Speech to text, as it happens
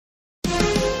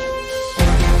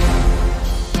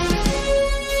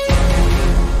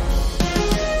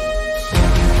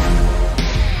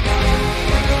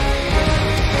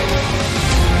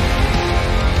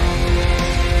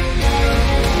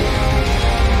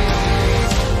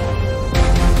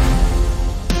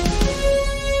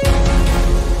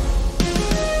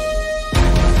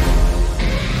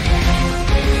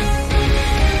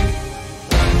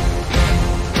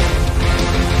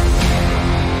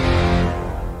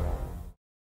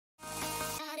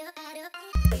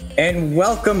And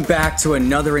welcome back to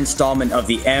another installment of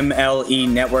the MLE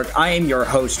Network. I am your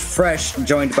host, Fresh,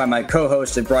 joined by my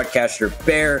co-host and broadcaster,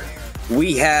 Bear.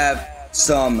 We have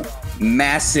some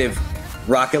massive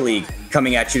Rocket League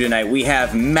coming at you tonight. We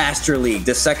have Master League,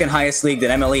 the second highest league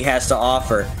that MLE has to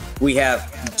offer. We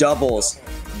have doubles.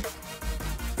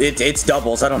 It's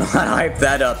doubles. I don't know how to hype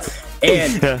that up.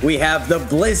 And we have the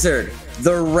Blizzard,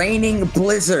 the reigning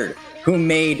Blizzard, who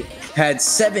had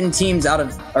 7 teams out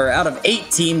of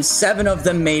 8 teams, 7 of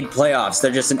them made playoffs.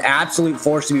 They're just an absolute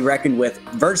force to be reckoned with.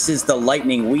 Versus the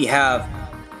Lightning, we have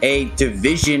a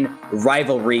division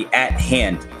rivalry at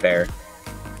hand, Bear.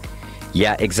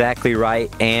 Yeah, exactly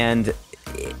right. And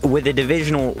with a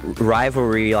divisional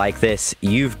rivalry like this,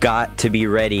 you've got to be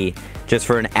ready just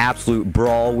for an absolute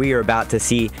brawl. We are about to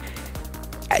see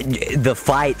the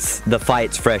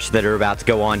fights, Fresh, that are about to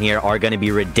go on here are going to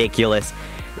be ridiculous.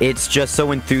 It's just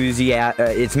so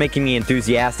it's making me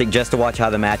enthusiastic just to watch how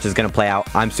the match is going to play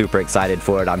out. I'm super excited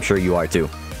for it. I'm sure you are too.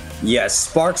 Yes,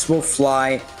 sparks will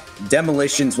fly.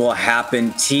 Demolitions will happen.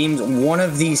 One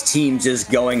of these teams is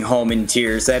going home in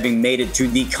tears, having made it to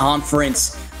the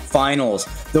conference finals.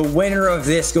 The winner of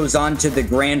this goes on to the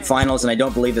grand finals, and I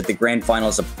don't believe that the grand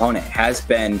finals opponent has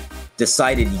been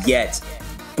decided yet.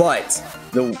 But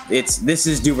this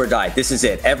is do or die. This is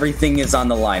it. Everything is on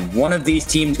the line. One of these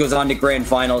teams goes on to grand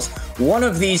finals. One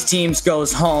of these teams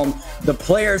goes home. The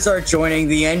players are joining.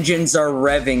 The engines are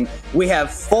revving. We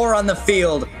have 4 on the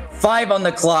field, 5 on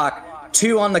the clock,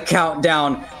 2 on the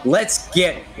countdown. Let's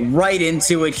get right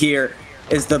into it here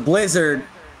as the Blizzard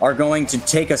are going to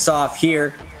take us off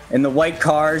here in the white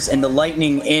cars and the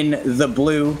Lightning in the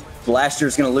blue.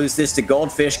 Blaster's going to lose this to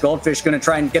Goldfish. Goldfish going to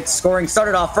try and get the scoring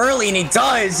started off early, and he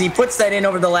does. He puts that in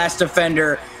over the last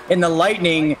defender, and the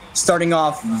Lightning starting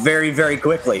off very, very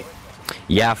quickly.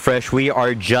 Yeah, Fresh, we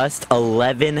are just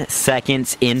 11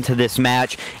 seconds into this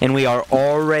match, and we are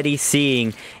already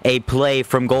seeing a play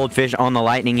from Goldfish on the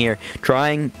Lightning here,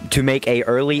 trying to make an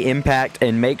early impact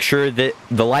and make sure that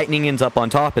the Lightning ends up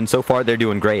on top, and so far they're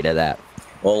doing great at that.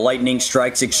 Well, Lightning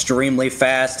strikes extremely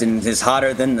fast and is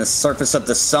hotter than the surface of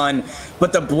the sun.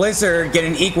 But the Blizzard get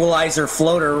an equalizer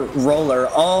floater roller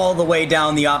all the way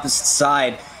down the opposite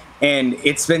side. And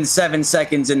it's been 7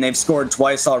 seconds and they've scored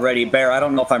twice already. Bear, I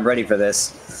don't know if I'm ready for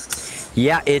this.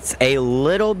 Yeah, it's a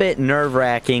little bit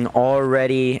nerve-wracking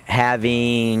already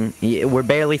we're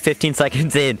barely 15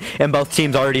 seconds in and both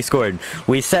teams already scored.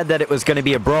 We said that it was going to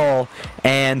be a brawl,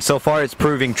 and so far it's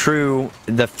proving true.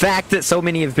 The fact that so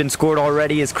many have been scored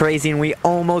already is crazy, and we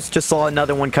almost just saw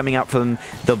another one coming out from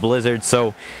the Blizzard.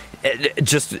 So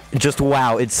just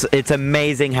wow, it's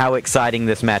amazing how exciting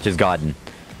this match has gotten.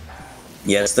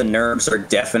 Yes, the nerves are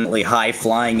definitely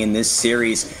high-flying in this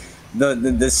series.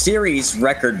 The series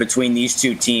record between these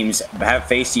two teams have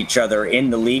faced each other in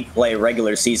the league play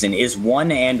regular season is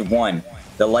 1-1.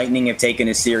 The Lightning have taken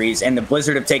a series and the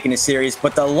Blizzard have taken a series,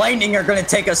 but the Lightning are going to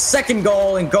take a second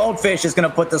goal and Goldfish is going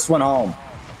to put this one home.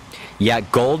 Yeah,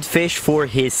 Goldfish for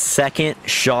his second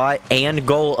shot and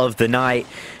goal of the night.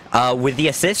 With the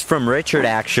assist from Richard,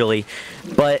 actually,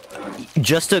 but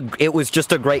it was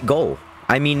just a great goal.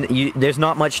 I mean, there's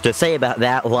not much to say about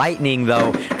that. Lightning,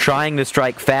 though, trying to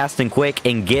strike fast and quick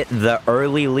and get the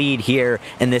early lead here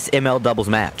in this ML doubles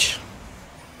match.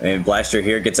 And Blaster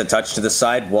here gets a touch to the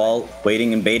sidewall,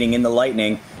 waiting and baiting in the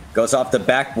Lightning. Goes off the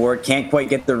backboard, can't quite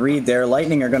get the read there.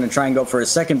 Lightning are going to try and go for a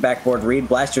second backboard read.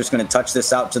 Blaster's going to touch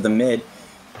this out to the mid.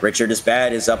 Richard is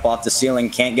bad, is up off the ceiling,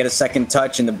 can't get a second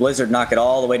touch, and the Blizzard knock it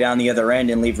all the way down the other end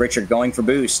and leave Richard going for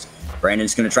boost.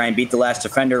 Brandon's going to try and beat the last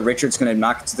defender. Richard's going to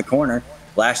knock it to the corner.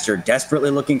 Blaster desperately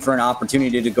looking for an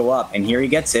opportunity to go up, and here he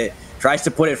gets it. Tries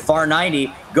to put it far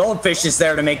 90. Goldfish is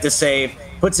there to make the save.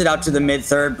 Puts it out to the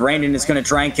mid-third. Brandon is going to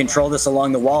try and control this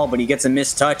along the wall, but he gets a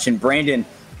missed touch, and Brandon,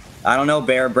 I don't know,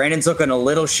 Bear. Brandon's looking a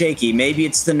little shaky. Maybe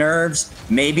it's the nerves.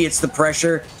 Maybe it's the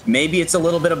pressure. Maybe it's a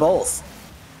little bit of both.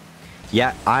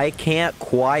 Yeah, I can't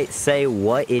quite say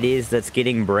what it is that's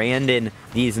getting Brandon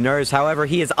these nerves. However,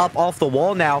 he is up off the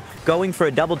wall now, going for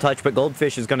a double touch, but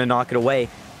Goldfish is going to knock it away.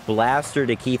 Blaster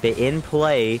to keep it in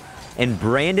play, and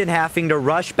Brandon having to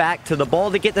rush back to the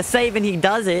ball to get the save, and he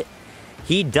does it.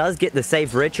 He does get the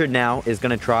save. Richard now is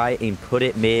going to try and put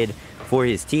it mid for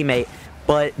his teammate,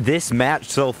 but this match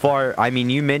so far, I mean,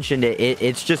 you mentioned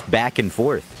it's just back and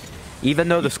forth. Even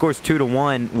though the score's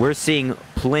 2-1, we're seeing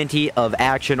plenty of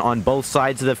action on both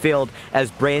sides of the field as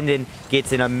Brandon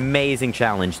gets an amazing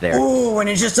challenge there. Ooh, and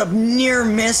it's just a near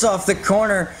miss off the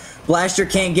corner. Blaster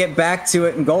can't get back to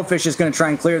it, and Goldfish is going to try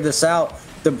and clear this out.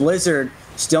 The Blizzard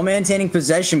still maintaining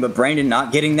possession, but Brandon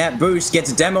not getting that boost.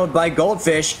 Gets demoed by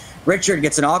Goldfish. Richard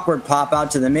gets an awkward pop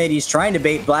out to the mid. He's trying to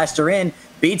bait Blaster in,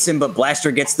 beats him, but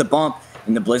Blaster gets the bump,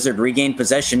 and the Blizzard regain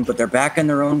possession, but they're back in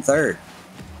their own third.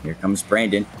 Here comes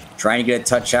Brandon, trying to get a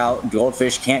touch out.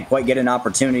 Goldfish can't quite get an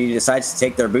opportunity, decides to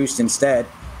take their boost instead.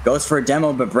 Goes for a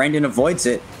demo, but Brandon avoids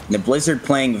it. And the Blizzard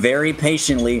playing very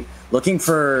patiently, looking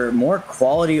for more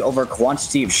quality over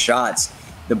quantity of shots.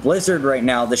 The Blizzard right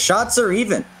now, the shots are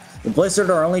even. The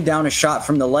Blizzard are only down a shot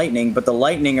from the Lightning, but the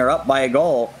Lightning are up by a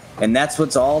goal, and that's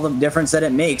what's all the difference that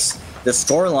it makes. The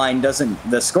scoreline doesn't.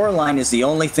 The scoreline is the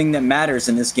only thing that matters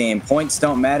in this game. Points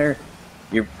don't matter.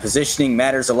 Your positioning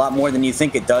matters a lot more than you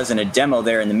think it does, and a demo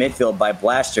there in the midfield by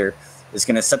Blaster is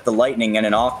going to set the Lightning in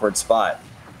an awkward spot.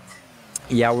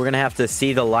 Yeah, we're going to have to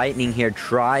see the Lightning here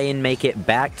try and make it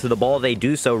back to the ball. They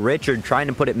do so. Richard trying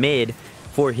to put it mid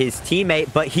for his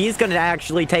teammate, but he's going to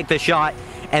actually take the shot,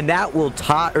 and that will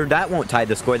tie, or that won't tie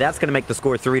the score. That's going to make the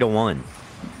score 3-1.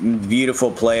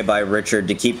 Beautiful play by Richard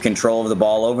to keep control of the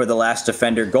ball over the last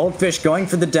defender. Goldfish going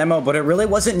for the demo, but it really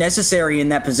wasn't necessary in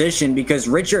that position because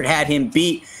Richard had him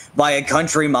beat by a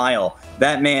country mile.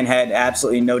 That man had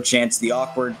absolutely no chance. The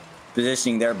awkward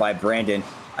positioning there by Brandon.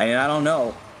 I don't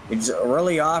know. It's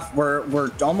early off.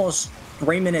 We're almost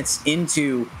 3 minutes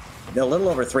into, a little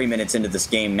over 3 minutes into this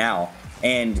game now,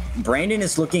 and Brandon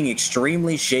is looking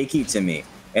extremely shaky to me.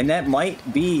 And that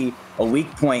might be a weak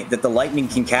point that the Lightning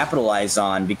can capitalize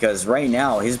on because right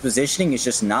now his positioning is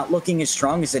just not looking as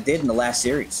strong as it did in the last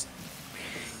series.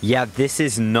 Yeah, this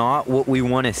is not what we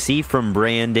want to see from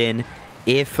Brandon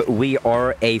if we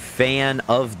are a fan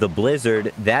of the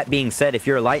Blizzard. That being said, if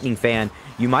you're a Lightning fan,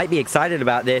 you might be excited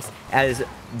about this as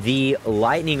the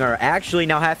Lightning are actually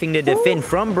now having to defend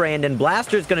from Brandon.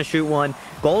 Blaster's going to shoot one.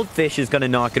 Goldfish is going to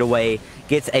knock it away.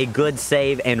 Gets a good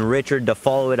save, and Richard to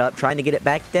follow it up, trying to get it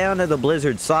back down to the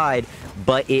Blizzard side,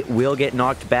 but it will get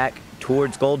knocked back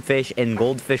towards Goldfish, and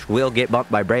Goldfish will get bumped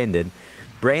by Brandon.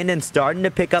 Brandon starting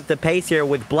to pick up the pace here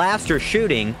with Blaster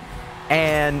shooting,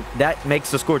 and that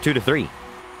makes the score 2-3.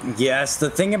 Yes, the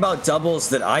thing about doubles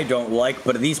that I don't like,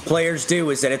 but these players do,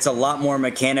 is that it's a lot more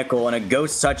mechanical and a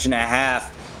ghost touch and a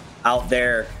half out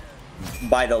there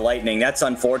by the Lightning. That's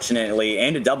unfortunately,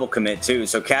 and a double commit too.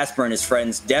 So Casper and his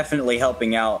friends definitely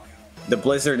helping out the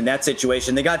Blizzard in that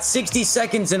situation. They got 60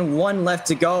 seconds and 1 left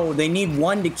to go. They need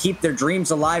 1 to keep their dreams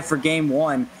alive for game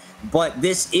 1, but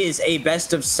this is a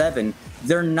best of 7.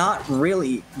 They're not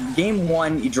really, game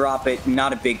 1, you drop it,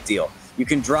 not a big deal. You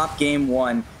can drop game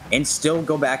 1 and still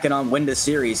go back and win the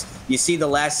series. You see the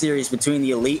last series between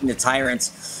the Elite and the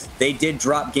Tyrants, they did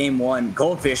drop game 1.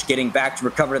 Goldfish getting back to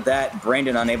recover that.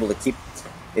 Brandon unable to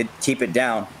keep it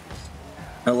down.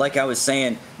 And like I was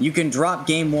saying, you can drop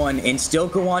game 1 and still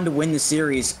go on to win the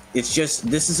series. It's just,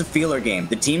 this is a feeler game.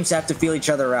 The teams have to feel each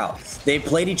other out. They've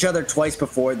played each other twice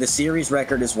before. The series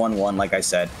record is 1-1, like I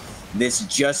said. This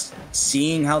just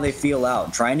seeing how they feel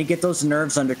out, trying to get those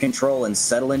nerves under control and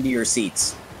settle into your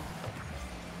seats.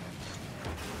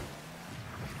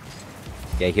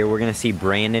 Yeah, here we're going to see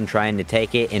Brandon trying to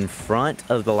take it in front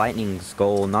of the Lightning's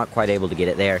goal. Not quite able to get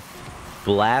it there.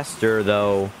 Blaster,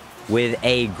 though, with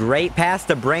a great pass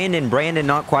to Brandon. Brandon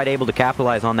not quite able to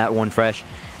capitalize on that one fresh.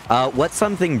 What's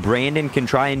something Brandon can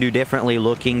try and do differently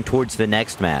looking towards the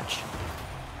next match?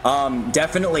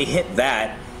 Definitely hit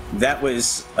that. That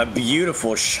was a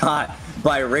beautiful shot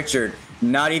by Richard.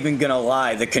 Not even going to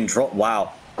lie. The control.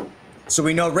 Wow. So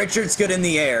we know Richard's good in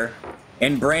the air.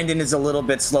 And Brandon is a little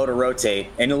bit slow to rotate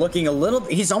and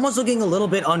he's almost looking a little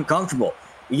bit uncomfortable.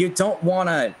 You don't want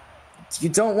to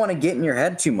get in your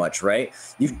head too much, right?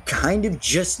 You kind of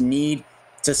just need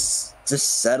to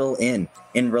settle in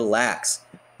and relax.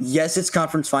 Yes, it's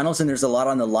conference finals and there's a lot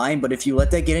on the line, but if you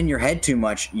let that get in your head too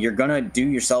much, you're going to do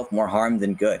yourself more harm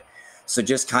than good. So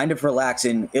just kind of relax.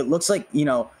 And it looks like,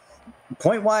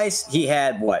 point wise, he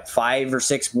had 5 or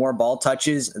 6 more ball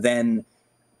touches than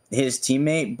his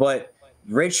teammate, but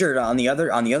Richard on the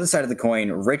other side of the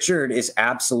coin, Richard is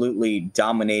absolutely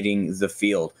dominating the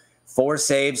field. 4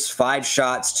 saves, 5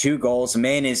 shots, 2 goals.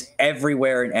 Man is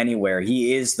everywhere and anywhere.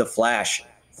 He is the Flash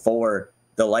for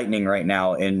the Lightning right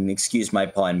now. And excuse my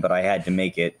pun, but I had to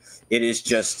make it. It is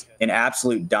just an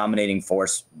absolute dominating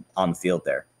force on the field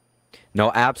there.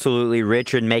 No, absolutely.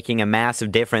 Richard making a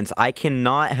massive difference. I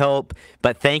cannot help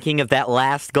but thinking of that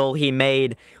last goal he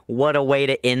made. What a way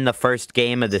to end the first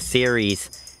game of the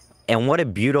series. And what a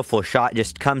beautiful shot,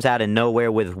 just comes out of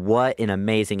nowhere with what an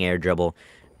amazing air dribble.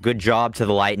 Good job to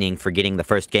the Lightning for getting the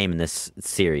first game in this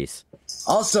series.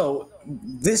 Also,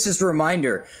 this is a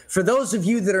reminder, for those of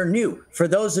you that are new, for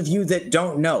those of you that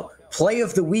don't know, Play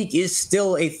of the Week is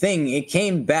still a thing. It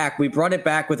came back. We brought it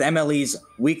back with MLE's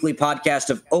weekly podcast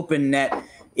of Open Net.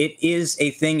 it is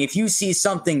a thing. If you see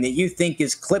something that you think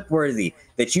is clip worthy,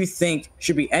 that you think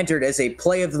should be entered as a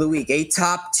play of the week, a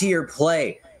top tier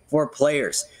play for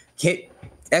players, hit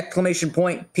exclamation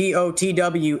point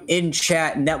POTW in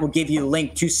chat, and that will give you a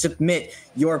link to submit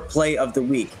your play of the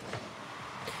week.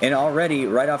 And already,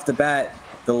 right off the bat,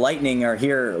 the Lightning are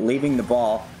here leaving the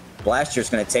ball. Blaster's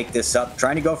going to take this up,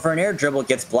 trying to go for an air dribble,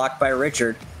 gets blocked by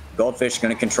Richard. Goldfish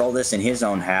going to control this in his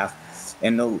own half.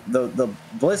 And the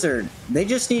Blizzard, they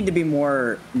just need to be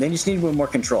more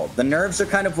controlled. The nerves are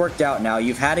kind of worked out now.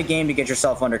 You've had a game to get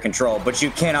yourself under control, but you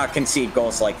cannot concede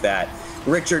goals like that.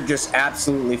 Richard just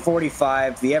absolutely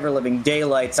 45 the ever-living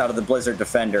daylights out of the Blizzard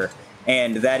defender,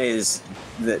 and that is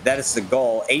the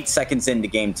goal 8 seconds into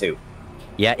game 2.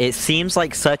 Yeah, it seems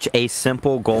like such a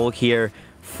simple goal here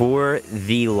for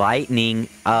the Lightning.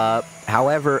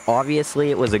 However, obviously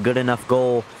it was a good enough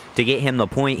goal to get him the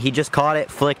point. He just caught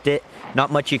it, flicked it. Not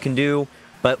much you can do,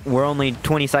 but we're only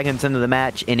 20 seconds into the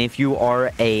match, and if you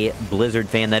are a Blizzard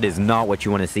fan, that is not what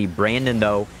you want to see. Brandon,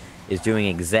 though, is doing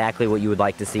exactly what you would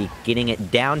like to see, getting it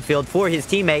downfield for his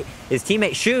teammate. His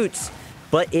teammate shoots,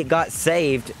 but it got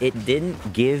saved. It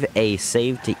didn't give a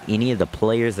save to any of the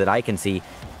players that I can see,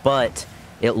 but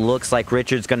it looks like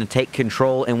Richard's going to take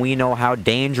control, and we know how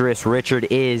dangerous Richard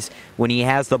is when he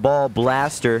has the ball.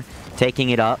 Blaster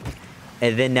taking it up.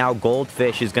 And then now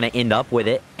Goldfish is going to end up with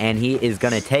it, and he is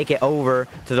going to take it over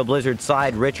to the Blizzard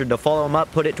side. Richard to follow him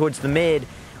up, put it towards the mid.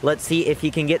 Let's see if he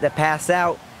can get the pass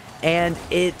out, and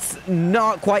it's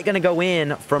not quite going to go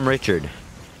in from Richard.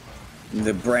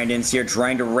 The Brandon's here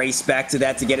trying to race back to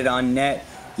that to get it on net.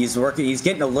 He's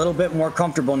getting a little bit more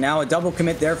comfortable now. A double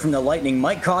commit there from the Lightning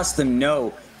might cost them.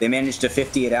 No, they managed to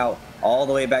 50 it out all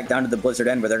the way back down to the Blizzard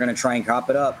end, where they're going to try and cop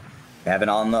it up. Have it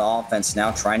on the offense now,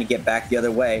 trying to get back the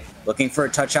other way, looking for a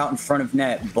touch out in front of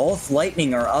net. Both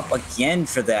Lightning are up again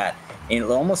for that. And it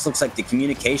almost looks like the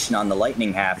communication on the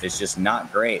Lightning half is just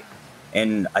not great.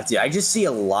 And I just see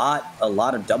a lot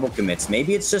of double commits.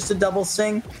 Maybe it's just a doubles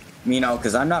thing,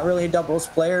 because I'm not really a doubles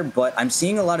player, but I'm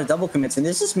seeing a lot of double commits, and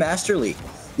this is Master League.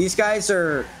 These guys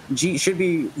should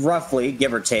be roughly,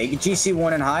 give or take,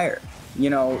 GC1 and higher.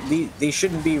 They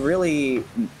shouldn't be really...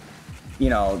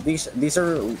 these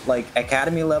are like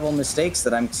academy level mistakes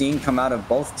that I'm seeing come out of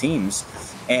both teams,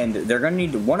 and they're going to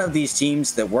need one of these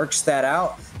teams that works that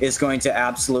out is going to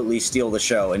absolutely steal the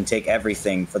show and take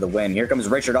everything for the win. Here comes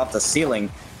Richard off the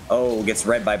ceiling. Oh, gets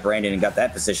read by Brandon and got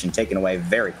that position taken away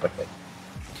very quickly.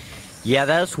 Yeah,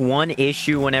 that's one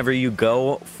issue whenever you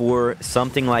go for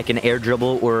something like an air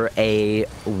dribble or a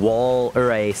wall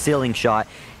or a ceiling shot,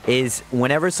 is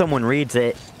whenever someone reads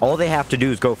it, all they have to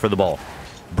do is go for the ball.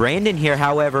 Brandon here,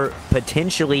 however,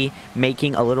 potentially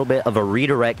making a little bit of a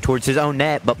redirect towards his own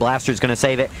net, but Blaster's going to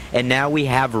save it. And now we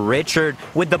have Richard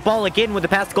with the ball again with the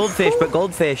pass to Goldfish, but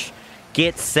Goldfish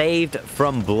gets saved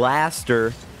from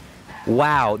Blaster.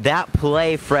 Wow, that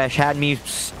play, Fresh, had me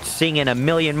singing a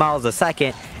million miles a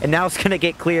second, and now it's going to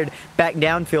get cleared back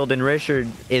downfield, and Richard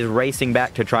is racing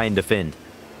back to try and defend.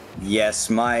 Yes,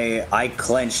 I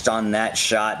clenched on that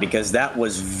shot because that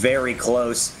was very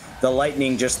close. The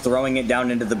Lightning just throwing it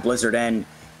down into the Blizzard end,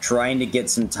 trying to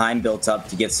get some time built up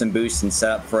to get some boost and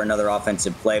set up for another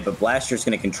offensive play. But Blaster's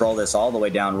going to control this all the way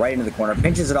down right into the corner,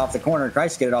 pinches it off the corner,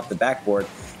 tries to get it off the backboard.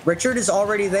 Richard is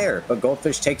already there, but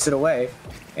Goldfish takes it away.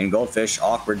 And Goldfish,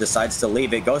 awkward, decides to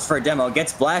leave it. Goes for a demo,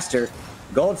 gets Blaster.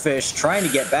 Goldfish trying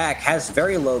to get back, has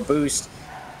very low boost.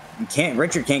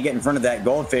 Richard can't get in front of that.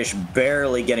 Goldfish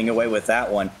barely getting away with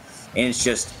that one. And it's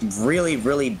just really,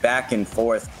 really back and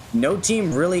forth. No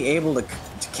team really able to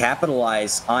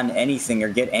capitalize on anything or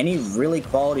get any really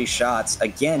quality shots.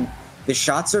 Again, the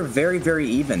shots are very, very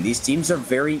even. These teams are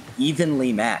very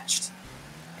evenly matched.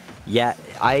 Yeah,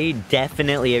 I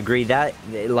definitely agree. That,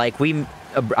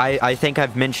 I think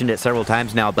I've mentioned it several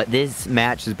times now, but this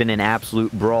match has been an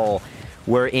absolute brawl.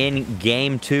 We're in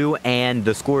game 2, and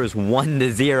the score is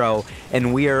 1-0,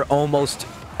 and we are almost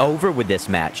over with this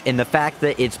match. And the fact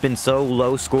that it's been so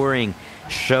low scoring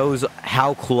shows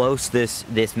how close this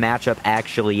matchup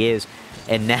actually is.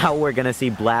 And now we're going to see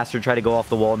Blaster try to go off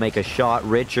the wall and make a shot.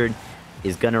 Richard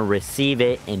is going to receive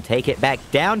it and take it back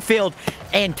downfield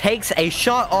and takes a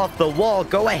shot off the wall.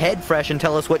 Go ahead, Fresh, and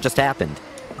tell us what just happened.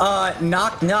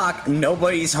 Knock, knock.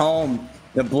 Nobody's home.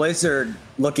 The Blizzard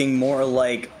looking more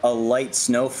like a light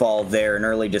snowfall there in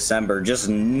early December. Just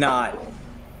not...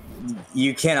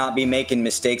 You cannot be making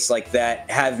mistakes like that.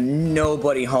 Have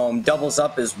nobody home. Doubles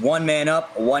up is one man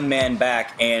up, one man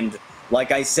back. And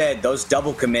like I said, those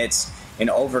double commits and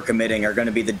overcommitting are going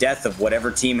to be the death of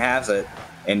whatever team has it.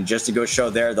 And just to go show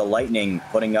there, the Lightning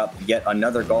putting up yet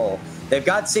another goal. They've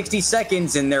got 60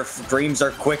 seconds, and their dreams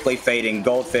are quickly fading.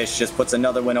 Goldfish just puts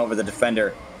another win over the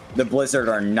defender. The Blizzard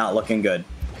are not looking good.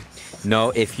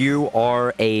 No, if you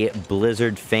are a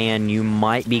Blizzard fan, you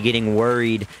might be getting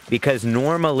worried because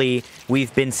normally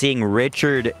we've been seeing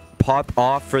Richard pop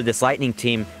off for this Lightning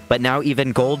team, but now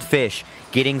even Goldfish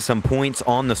getting some points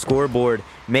on the scoreboard,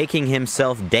 making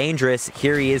himself dangerous.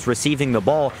 Here he is receiving the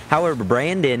ball. However,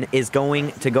 Brandon is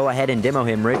going to go ahead and demo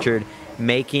him. Richard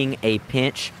making a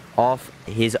pinch off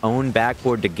his own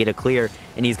backboard to get a clear,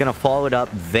 and he's going to follow it up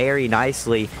very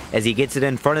nicely as he gets it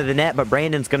in front of the net, but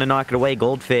Brandon's going to knock it away.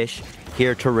 Goldfish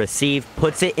here to receive,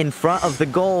 puts it in front of the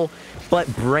goal, but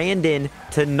Brandon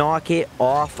to knock it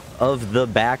off of the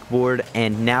backboard,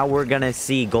 and now we're going to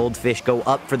see Goldfish go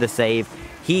up for the save.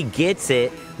 He gets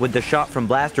it with the shot from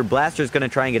Blaster. Blaster's going to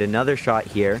try and get another shot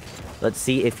here. Let's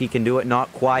see if he can do it.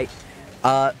 Not quite.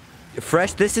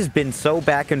 Fresh, this has been so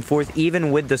back and forth,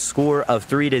 even with the score of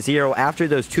 3-0. After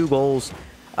those 2 goals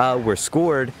were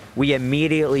scored, we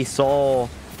immediately saw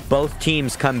both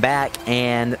teams come back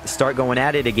and start going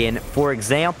at it again. For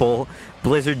example,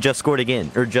 Blizzard just scored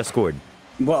again, or just scored.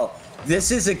 Well,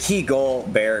 this is a key goal,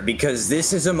 Bear, because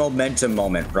this is a momentum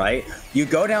moment, right? You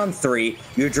go down 3,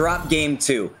 you drop game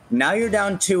 2. Now you're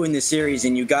down 2 in the series,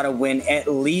 and you got to win at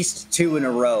least 2 in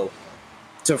a row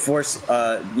to force,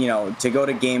 to go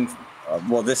to game.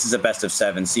 Well, this is a best of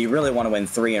 7, so you really want to win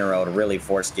 3 in a row to really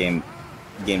force game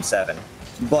 7.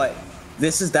 But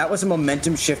that was a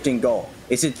momentum shifting goal.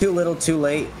 Is it too little, too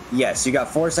late? Yes, you got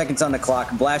 4 seconds on the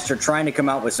clock. Blaster trying to come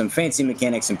out with some fancy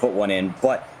mechanics and put one in,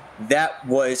 but that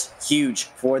was huge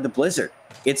for the Blizzard.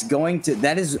 It's going to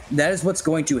that is what's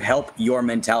going to help your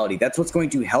mentality. That's what's going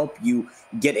to help you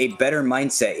get a better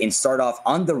mindset and start off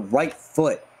on the right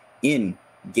foot in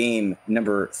game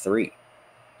number 3.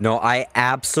 No, I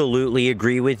absolutely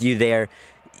agree with you there.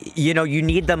 You know, you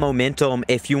need the momentum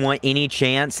if you want any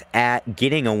chance at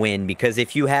getting a win, because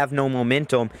if you have no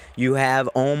momentum, you have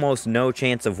almost no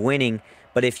chance of winning.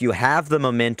 But if you have the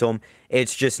momentum,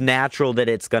 it's just natural that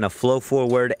it's going to flow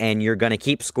forward and you're going to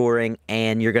keep scoring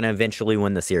and you're going to eventually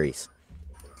win the series.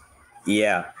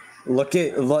 Yeah. Look,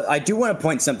 I do want to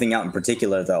point something out in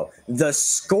particular, though. The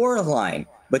score line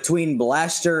between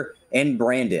Blaster and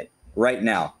Brandon right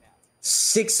now,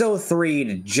 603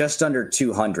 to just under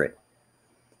 200.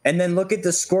 And then look at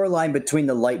the score line between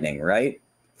the Lightning, right?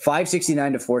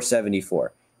 569 to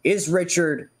 474. Is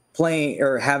Richard playing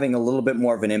or having a little bit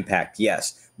more of an impact?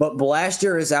 Yes. But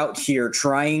Blaster is out here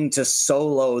trying to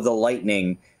solo the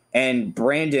Lightning. And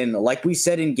Brandon, like we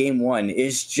said in game 1,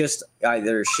 is just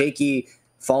either shaky,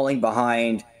 falling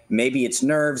behind. Maybe it's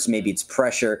nerves, maybe it's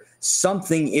pressure.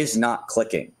 Something is not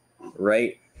clicking,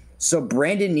 right? So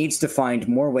Brandon needs to find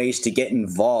more ways to get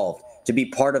involved, to be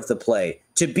part of the play,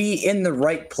 to be in the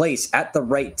right place at the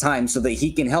right time so that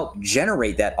he can help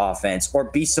generate that offense or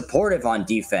be supportive on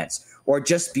defense or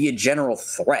just be a general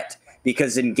threat.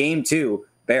 Because in game 2,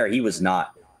 Bear, he was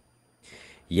not.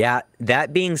 Yeah,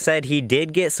 that being said, he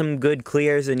did get some good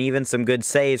clears and even some good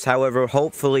saves. However,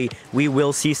 hopefully we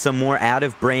will see some more out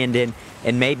of Brandon,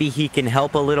 and maybe he can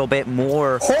help a little bit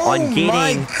more on getting... Oh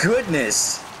my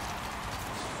goodness!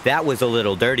 That was a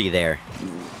little dirty there.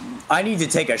 I need to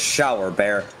take a shower,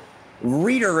 Bear.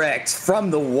 Redirect from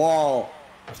the wall.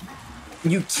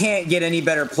 You can't get any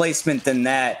better placement than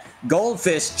that.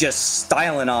 Goldfish just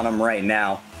styling on him right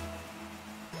now.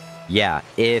 Yeah,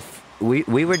 if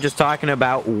we were just talking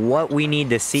about what we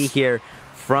need to see here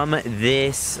from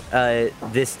this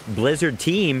this Blizzard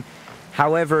team.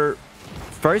 However,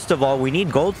 first of all, we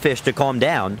need Goldfish to calm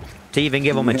down to even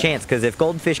give him a chance, because if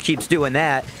Goldfish keeps doing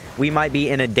that, we might be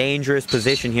in a dangerous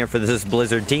position here for this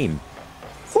Blizzard team.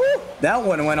 Whew, that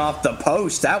one went off the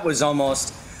post. That was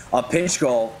almost a pinch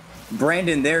goal.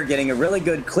 Brandon there getting a really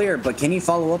good clear, but can he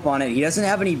follow up on it? He doesn't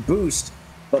have any boost,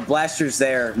 but Blaster's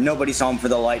there. Nobody's home for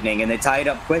the Lightning, and they tie it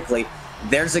up quickly.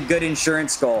 There's a good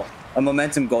insurance goal, a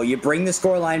momentum goal. You bring the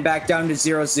scoreline back down to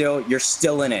 0-0, you're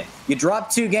still in it. You drop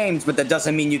 2 games, but that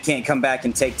doesn't mean you can't come back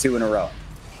and take 2 in a row.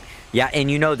 Yeah,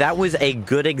 and you know, that was a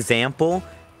good example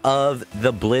of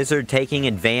the Blizzard taking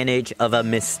advantage of a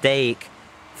mistake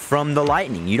from the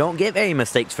Lightning. You don't get very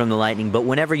mistakes from the Lightning, but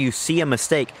whenever you see a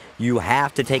mistake, you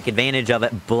have to take advantage of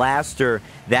it. Blaster,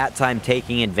 that time,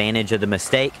 taking advantage of the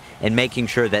mistake and making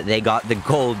sure that they got the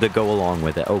goal to go along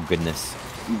with it. Oh, goodness.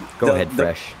 Go ahead,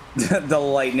 Fresh. The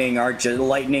Lightning are just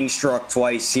lightning struck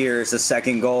twice here. It's the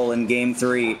second goal in game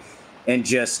 3. And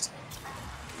just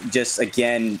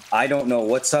again, I don't know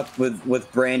what's up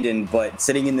with Brandon, but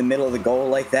sitting in the middle of the goal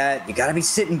like that, you got to be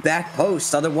sitting back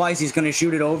post. Otherwise, he's going to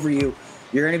shoot it over you.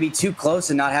 You're going to be too close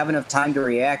and not have enough time to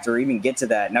react or even get to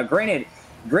that. Now, granted,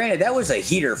 that was a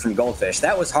heater from Goldfish.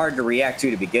 That was hard to react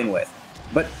to begin with.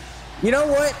 But you know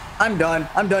what? I'm done.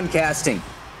 I'm done casting.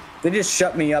 They just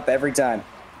shut me up every time.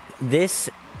 This,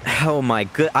 oh my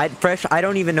good, Fresh, I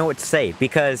don't even know what to say,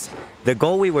 because the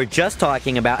goal we were just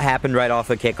talking about happened right off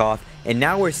a kickoff, and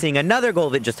now we're seeing another goal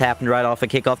that just happened right off a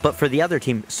kickoff, but for the other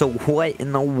team. So what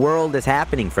in the world is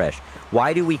happening, Fresh?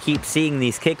 Why do we keep seeing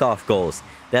these kickoff goals?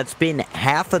 That's been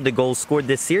half of the goals scored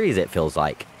this series, it feels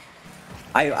like.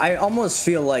 I almost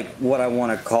feel like what I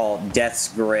want to call death's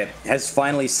grip has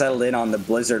finally settled in on the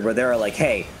Blizzard, where they're like,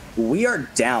 hey, we are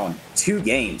down 2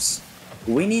 games.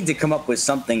 We need to come up with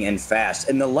something and fast.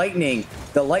 And the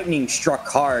Lightning struck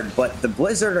hard, but the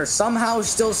Blizzard are somehow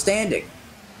still standing.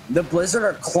 The Blizzard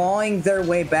are clawing their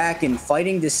way back and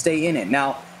fighting to stay in it.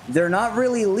 Now, they're not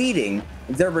really leading.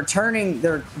 They're returning,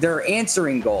 they're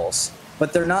answering goals,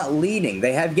 but they're not leading.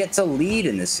 They have yet to lead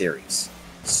in this series.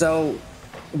 So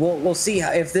we'll see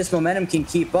if this momentum can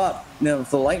keep up. You know,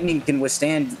 if the Lightning can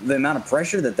withstand the amount of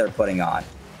pressure that they're putting on,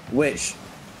 which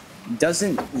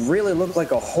doesn't really look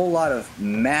like a whole lot of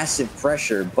massive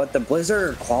pressure, but the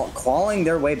Blizzard are clawing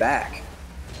their way back.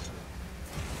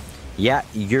 Yeah,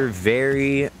 you're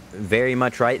very, very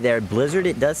much right there. Blizzard,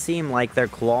 it does seem like they're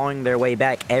clawing their way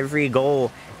back. Every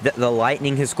goal that the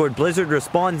Lightning has scored, Blizzard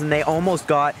responds, and they almost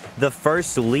got the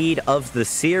first lead of the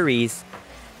series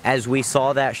as we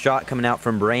saw that shot coming out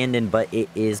from Brandon, but it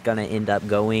is going to end up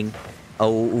going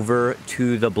over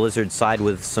to the Blizzard side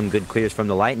with some good clears from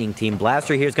the Lightning team.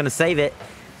 Blaster here is going to save it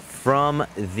from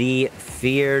the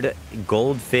feared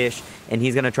Goldfish, and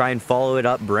he's going to try and follow it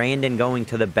up. Brandon going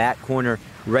to the back corner,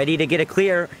 ready to get a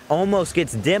clear, almost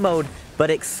gets demoed, but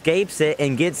escapes it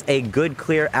and gets a good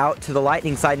clear out to the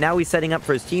Lightning side. Now he's setting up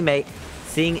for his teammate,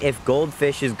 seeing if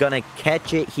Goldfish is going to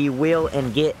catch it. He will,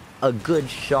 and get a good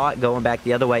shot going back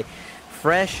the other way.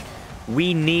 Fresh,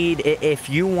 we need, if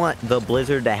you want the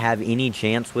Blizzard to have any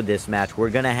chance with this match,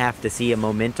 we're going to have to see a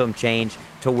momentum change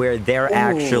to where they're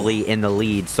actually in the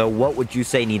lead. So what would you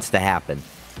say needs to happen?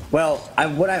 Well,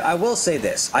 I will say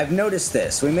this. I've noticed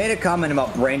this. We made a comment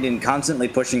about Brandon constantly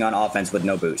pushing on offense with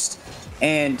no boost.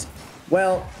 And,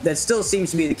 well, that still seems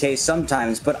to be the case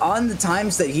sometimes. But on the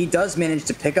times that he does manage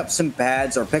to pick up some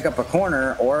pads or pick up a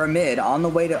corner or a mid on the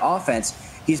way to offense,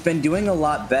 he's been doing a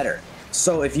lot better.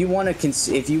 So if you want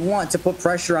to put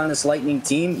pressure on this Lightning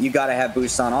team, you got to have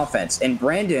boosts on offense. And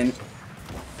Brandon,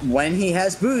 when he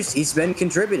has boost, he's been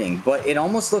contributing, but it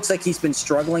almost looks like he's been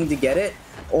struggling to get it,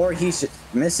 or he's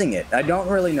missing it. I don't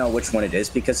really know which one it is,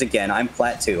 because again, I'm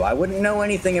Plat 2. I wouldn't know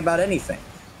anything about anything,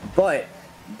 but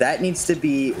that needs to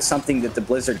be something that the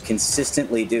Blizzard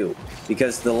consistently do,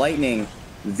 because the Lightning,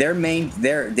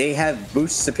 they have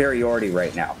boost superiority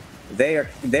right now. They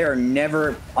are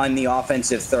never on the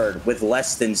offensive third with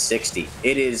less than 60.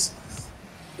 It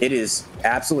is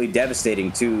absolutely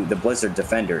devastating to the Blizzard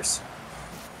defenders.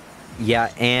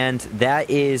 Yeah, and that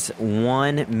is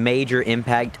one major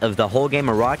impact of the whole game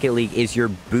of Rocket League is your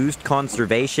boost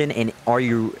conservation, and are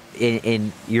you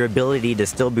in your ability to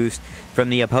still boost from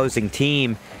the opposing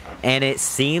team. And it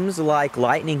seems like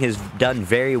Lightning has done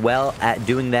very well at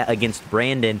doing that against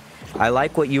Brandon. I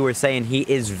like what you were saying. He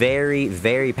is very,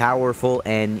 very powerful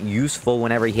and useful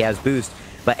whenever he has boost.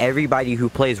 But everybody who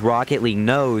plays Rocket League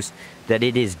knows that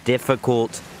it is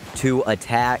difficult to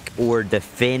attack or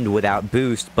defend without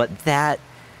boost. But that,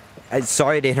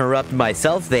 sorry to interrupt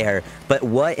myself there, but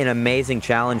what an amazing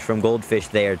challenge from Goldfish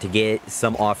there to get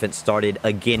some offense started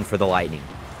again for the Lightning.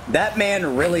 That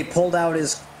man really pulled out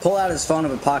his phone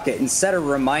in his pocket and set a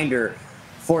reminder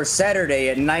for Saturday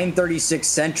at 9:36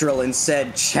 Central and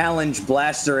said, challenge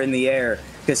Blaster in the air,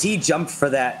 because he jumped for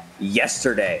that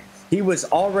yesterday. He was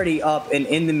already up and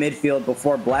in the midfield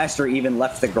before Blaster even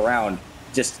left the ground.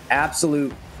 Just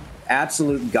absolute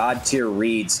god tier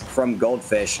reads from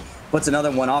Goldfish. Puts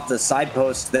another one off the side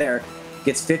post there.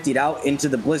 Gets 50'd out into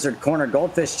the Blizzard corner.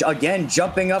 Goldfish again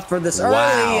jumping up for this early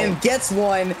and gets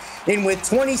one. And with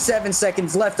 27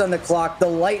 seconds left on the clock, the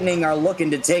Lightning are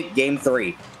looking to take game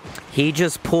 3. He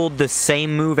just pulled the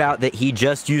same move out that he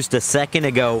just used a second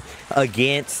ago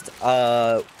against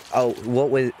who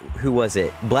was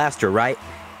it? Blaster, right?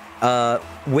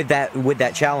 With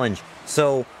that challenge.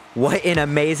 So what an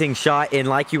amazing shot. And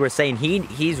like you were saying,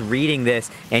 he's reading this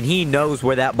and he knows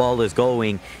where that ball is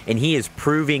going, and he is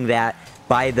proving that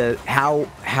by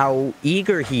how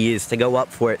eager he is to go up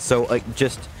for it. So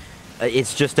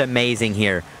it's just amazing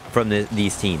here from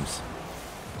these teams.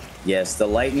 Yes, the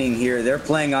Lightning here, they're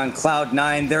playing on cloud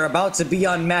 9. They're about to be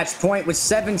on match point with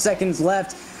 7 seconds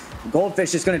left.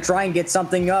 Goldfish is going to try and get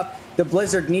something up. The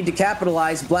Blizzard need to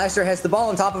capitalize. Blaster has the ball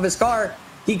on top of his car.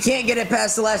 He can't get it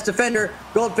past the last defender.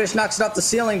 Goldfish knocks it off the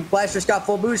ceiling. Blaster's got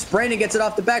full boost. Brandon gets it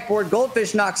off the backboard.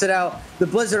 Goldfish knocks it out. The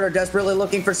Blizzard are desperately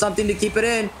looking for something to keep it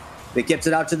in. It gets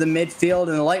it out to the midfield,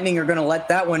 and the Lightning are going to let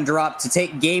that one drop to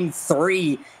take game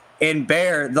 3 in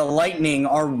Bear. The Lightning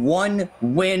are 1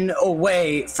 win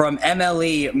away from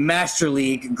MLE Master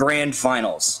League Grand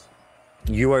Finals.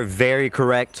 You are very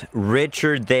correct.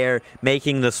 Richard there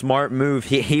making the smart move.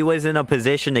 He was in a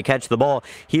position to catch the ball.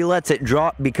 He lets it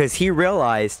drop because he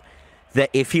realized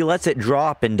that if he lets it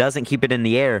drop and doesn't keep it in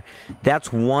the air,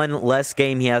 that's one less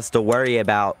game he has to worry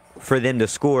about for them to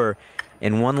score,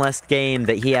 and one less game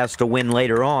that he has to win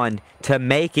later on to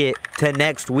make it to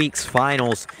next week's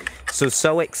finals.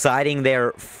 So exciting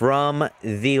there from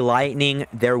the Lightning.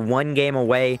 They're 1 game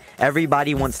away.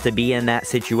 Everybody wants to be in that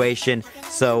situation.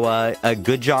 So a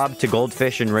good job to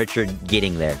Goldfish and Richard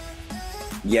getting there.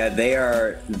 Yeah, they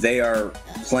are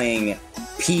playing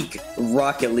peak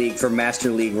Rocket League for Master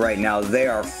League right now. They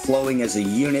are flowing as a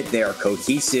unit. They are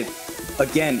cohesive.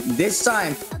 Again, this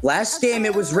time, last game,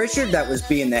 it was Richard that was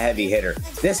being the heavy hitter.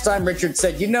 This time, Richard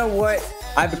said, you know what?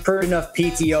 I've accrued enough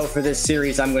PTO for this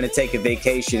series. I'm going to take a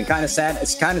vacation. It's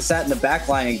kind of sat in the back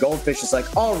line, and Goldfish is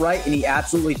like, all right. And he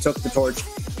absolutely took the torch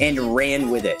and ran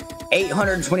with it.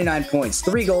 829 points,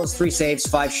 3 goals, 3 saves,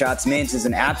 5 shots. Mans is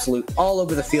an absolute all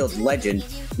over the field legend.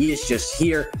 He is just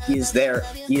here. He is there.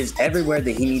 He is everywhere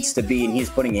that he needs to be, and he's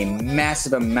putting a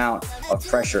massive amount of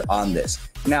pressure on this.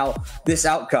 Now, this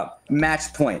outcome,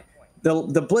 match point.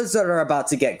 The Blizzard are about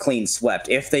to get clean swept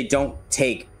if they don't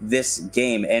take this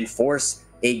game and force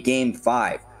a game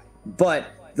 5. But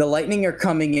the Lightning are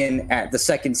coming in at the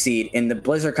 2nd seed, and the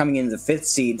Blizzard coming in the 5th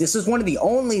seed. This is one of the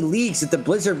only leagues that the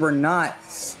Blizzard were not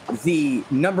the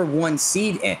number 1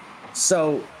 seed in.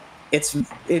 So it's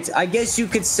I guess you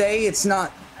could say it's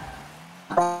not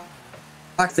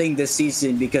a thing this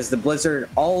season, because the Blizzard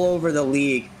all over the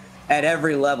league at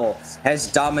every level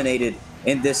has dominated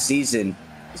in this season.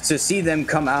 To see them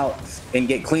come out and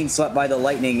get clean swept by the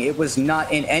Lightning, it was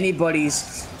not in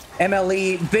anybody's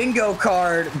MLE bingo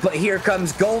card, but here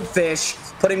comes Goldfish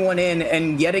putting one in,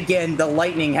 and yet again the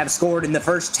Lightning have scored in the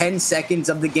first 10 seconds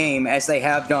of the game, as they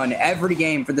have done every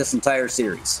game for this entire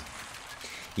series.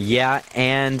 Yeah,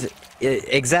 and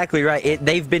exactly right.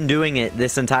 They've been doing it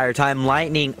this entire time.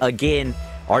 Lightning, again,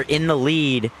 are in the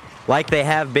lead like they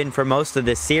have been for most of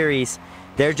this series.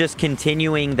 They're just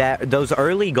continuing those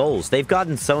early goals. They've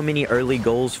gotten so many early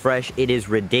goals fresh. It is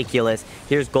ridiculous.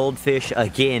 Here's Goldfish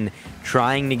again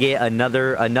trying to get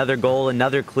another goal,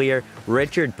 another clear.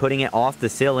 Richard putting it off the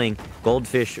ceiling.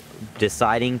 Goldfish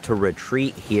deciding to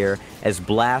retreat here as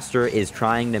Blaster is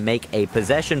trying to make a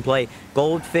possession play.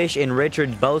 Goldfish and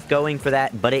Richard both going for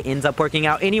that, but it ends up working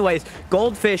out anyways.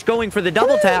 Goldfish going for the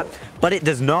double tap, but it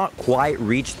does not quite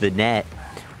reach the net.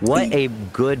 What a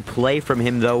good play from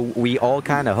him, though. We all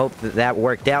kind of hoped that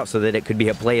worked out so that it could be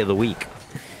a play of the week.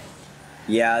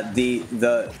 Yeah,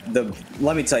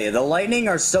 let me tell you, the Lightning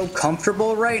are so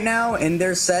comfortable right now in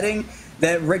their setting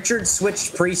that Richard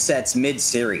switched presets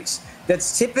mid-series.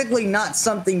 That's typically not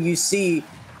something you see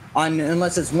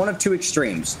unless it's one of 2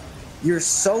 extremes. You're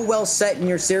so well set in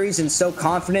your series and so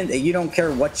confident that you don't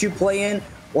care what you play in,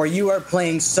 or you are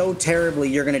playing so terribly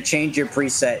you're going to change your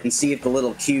preset and see if the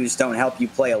little cues don't help you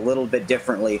play a little bit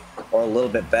differently or a little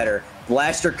bit better.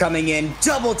 Blaster coming in,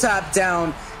 double tap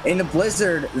down, in the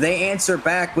Blizzard, they answer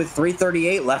back with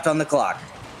 3:38 left on the clock.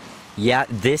 Yeah,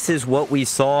 this is what we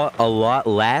saw a lot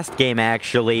last game,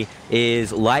 actually,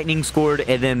 is Lightning scored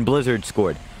and then Blizzard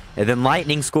scored. And then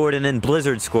Lightning scored and then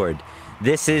Blizzard scored.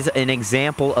 This is an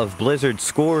example of Blizzard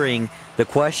scoring. The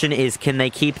question is, can they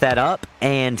keep that up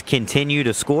and continue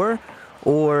to score?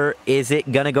 Or is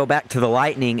it going to go back to the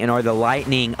Lightning, and are the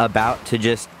Lightning about to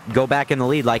just go back in the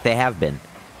lead like they have been?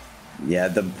 Yeah,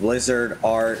 the Blizzard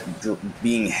are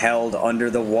being held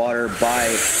under the water by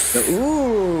the...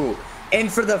 Ooh!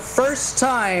 And for the first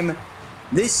time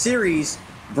this series,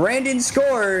 Brandon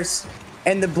scores,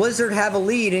 and the Blizzard have a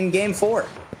lead in Game 4.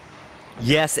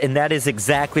 Yes, and that is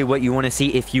exactly what you want to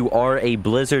see if you are a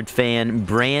Blizzard fan.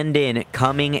 Brandon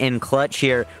coming in clutch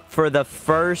here for the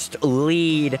first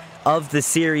lead of the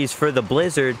series for the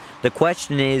Blizzard. The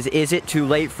question is it too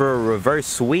late for a reverse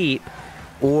sweep,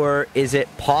 or is it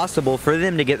possible for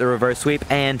them to get the reverse sweep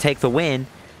and take the win?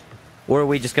 Or are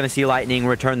we just going to see Lightning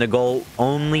return the goal?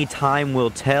 Only time will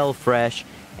tell, Fresh.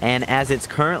 And as it's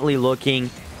currently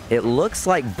looking, it looks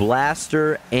like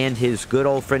Blaster and his good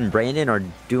old friend Brandon are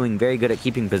doing very good at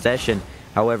keeping possession.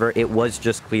 However, it was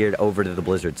just cleared over to the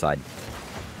Blizzard side.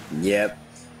 Yep.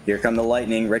 Here come the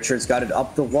Lightning. Richard's got it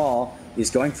up the wall. He's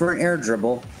going for an air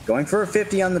dribble. Going for a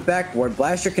 50 on the backboard.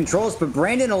 Blaster controls, but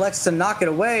Brandon elects to knock it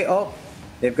away. Oh,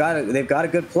 They've got a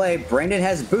good play. Brandon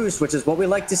has boost, which is what we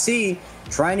like to see.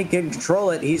 Trying to control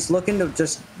it. He's looking to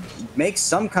just make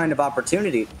some kind of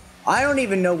opportunity. I don't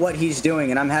even know what he's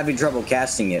doing, and I'm having trouble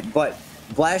casting it. But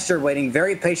Blaster waiting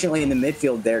very patiently in the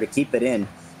midfield there to keep it in.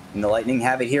 And the Lightning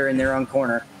have it here in their own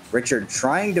corner. Richard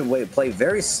trying to play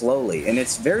very slowly, and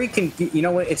it's very you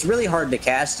know what? It's really hard to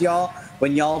cast y'all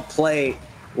when y'all play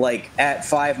like at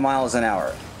 5 miles an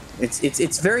hour.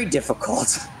 It's very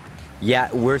difficult.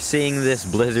 Yeah, we're seeing this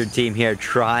Blizzard team here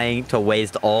trying to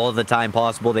waste all the time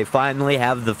possible. They finally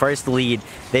have the first lead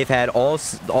they've had all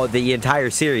the entire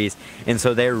series, and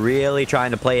so they're really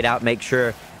trying to play it out, make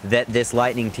sure that this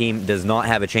Lightning team does not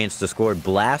have a chance to score.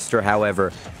 Blaster,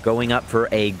 however, going up for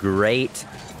a great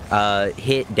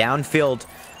hit downfield,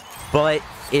 but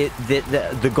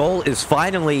the goal is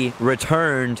finally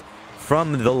returned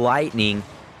from the Lightning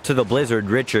to the Blizzard.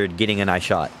 Richard getting a nice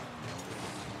shot.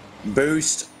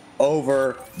 Boost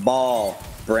over ball,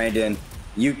 Brandon.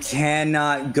 You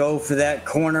cannot go for that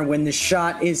corner when the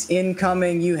shot is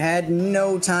incoming. You had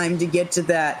no time to get to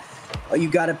that. You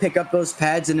got to pick up those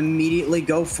pads and immediately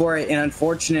go for it. And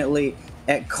unfortunately,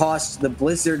 it cost the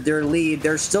Blizzard their lead.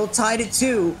 They're still tied at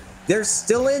 2. They're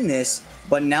still in this.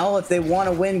 But now if they want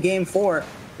to win game 4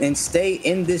 and stay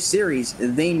in this series,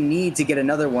 they need to get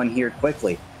another one here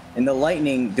quickly. And the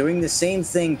Lightning doing the same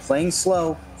thing, playing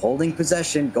slow, holding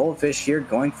possession. Goldfish here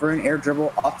going for an air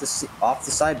dribble off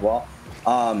the sidewall.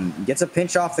 Gets a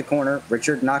pinch off the corner.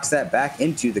 Richard knocks that back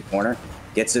into the corner.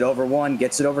 Gets it over 1,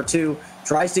 gets it over 2.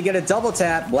 Tries to get a double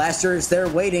tap. Blaster is there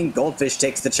waiting. Goldfish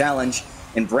takes the challenge.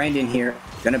 And Brandon here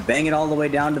going to bang it all the way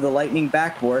down to the Lightning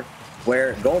backboard,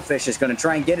 where Goldfish is going to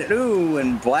try and get it. Ooh,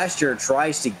 and Blaster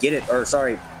tries to get it, or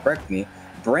sorry, correct me.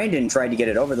 Brandon tried to get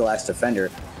it over the last defender,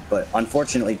 but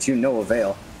unfortunately to no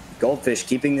avail. Goldfish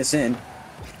keeping this in.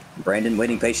 Brandon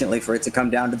waiting patiently for it to come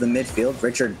down to the midfield.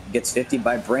 Richard gets 50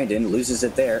 by Brandon, loses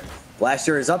it there.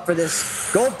 Blaster is up for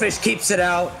this. Goldfish keeps it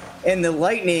out, and the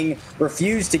Lightning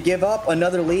refuse to give up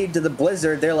another lead to the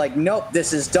Blizzard. They're like, nope,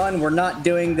 this is done. We're not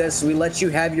doing this. We let you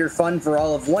have your fun for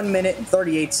all of 1 minute and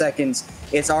 38 seconds.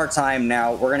 It's our time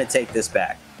now. We're going to take this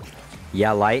back.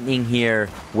 Yeah, Lightning here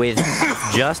with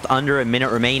just under a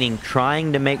minute remaining,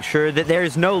 trying to make sure that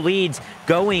there's no leads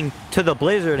going to the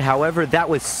Blizzard. However, that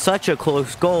was such a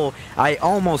close goal. I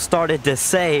almost started to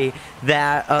say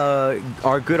that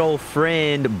our good old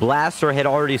friend Blaster had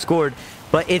already scored,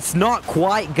 but it's not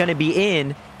quite going to be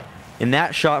in. And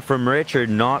that shot from Richard,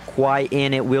 not quite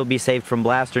in. It will be saved from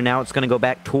Blaster. Now it's going to go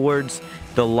back towards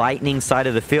the Lightning side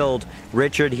of the field.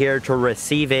 Richard here to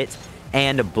receive it.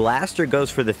 And Blaster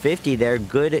goes for the 50 there.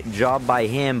 Good job by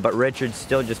him, but Richard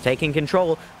still just taking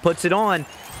control, puts it on,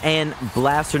 and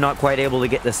Blaster not quite able to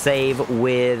get the save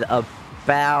with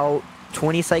about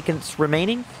 20 seconds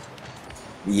remaining.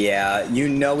 Yeah, you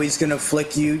know he's going to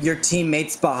flick you. Your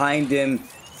teammates behind him.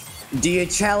 Do you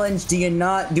challenge? Do you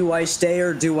not? Do I stay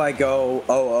or do I go?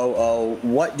 Oh.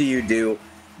 What do you do?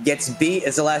 Gets beat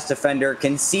as the last defender.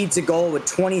 Concedes a goal with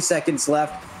 20 seconds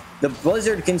left. The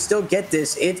Blizzard can still get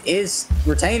this. It is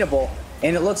retainable.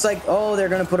 And it looks like, oh, they're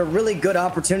going to put a really good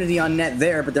opportunity on net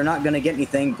there, but they're not going to get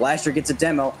anything. Blaster gets a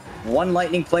demo. 1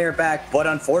 Lightning player back, but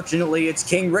unfortunately, it's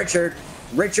King Richard.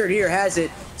 Richard here has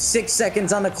it. 6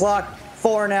 seconds on the clock.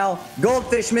 4 now.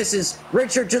 Goldfish misses.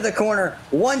 Richard to the corner.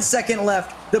 1 second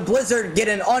left. The Blizzard get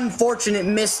an unfortunate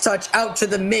mistouch out to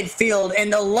the midfield,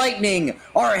 and the Lightning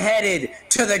are headed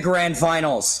to the grand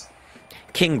finals.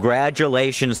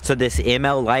 Congratulations to this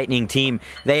ML Lightning team.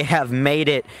 They have made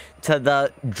it to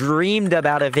the dreamed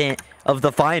about event of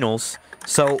the finals.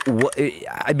 So,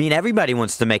 I mean, everybody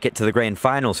wants to make it to the grand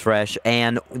finals, Fresh.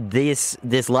 And this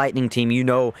Lightning team, you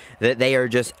know that they are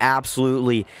just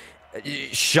absolutely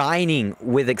shining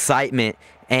with excitement.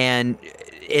 And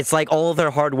it's like all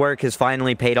their hard work has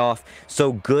finally paid off.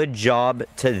 So good job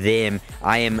to them.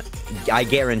 I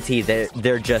guarantee that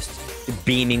they're just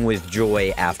beaming with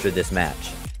joy after this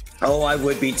match. Oh, I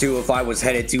would be too if I was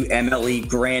headed to MLE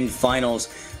Grand Finals.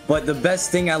 But the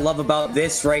best thing I love about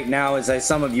this right now is that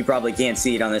some of you probably can't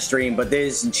see it on the stream, but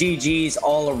there's GG's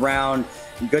all around,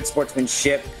 good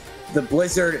sportsmanship. The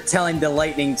Blizzard telling the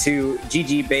Lightning to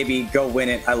GG baby, go win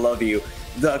it, I love you.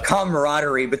 The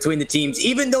camaraderie between the teams,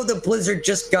 even though the Blizzard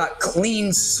just got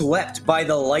clean swept by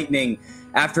the Lightning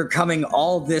after coming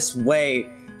all this way,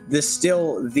 the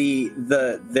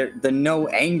no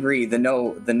angry, the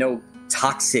no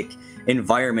toxic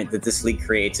environment that this league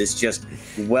creates is just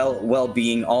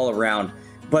well-being all around.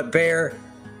 But Bear,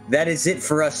 that is it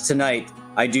for us tonight.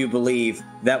 I do believe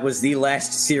that was the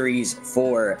last series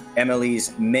for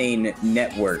MLE's main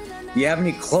network. Do you have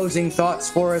any closing thoughts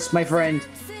for us, my friend?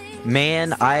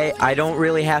 Man, I don't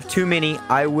really have too many.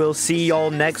 I will see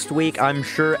y'all next week. I'm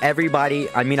sure everybody,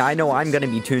 I know I'm going to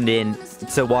be tuned in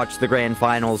to watch the grand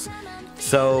finals.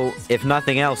 So, if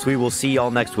nothing else, we will see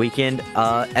y'all next weekend,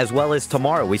 as well as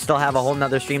tomorrow. We still have a whole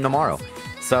nother stream tomorrow.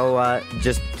 So,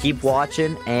 just keep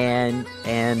watching, and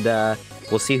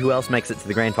we'll see who else makes it to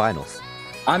the grand finals.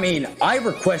 I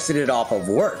requested it off of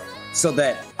work so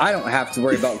that I don't have to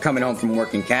worry about coming home from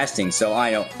work and casting. So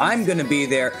I know I'm going to be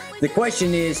there. The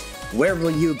question is, where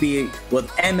will you be with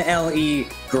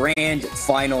MLE Grand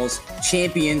Finals,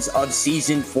 champions of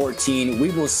Season 14?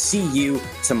 We will see you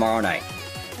tomorrow night.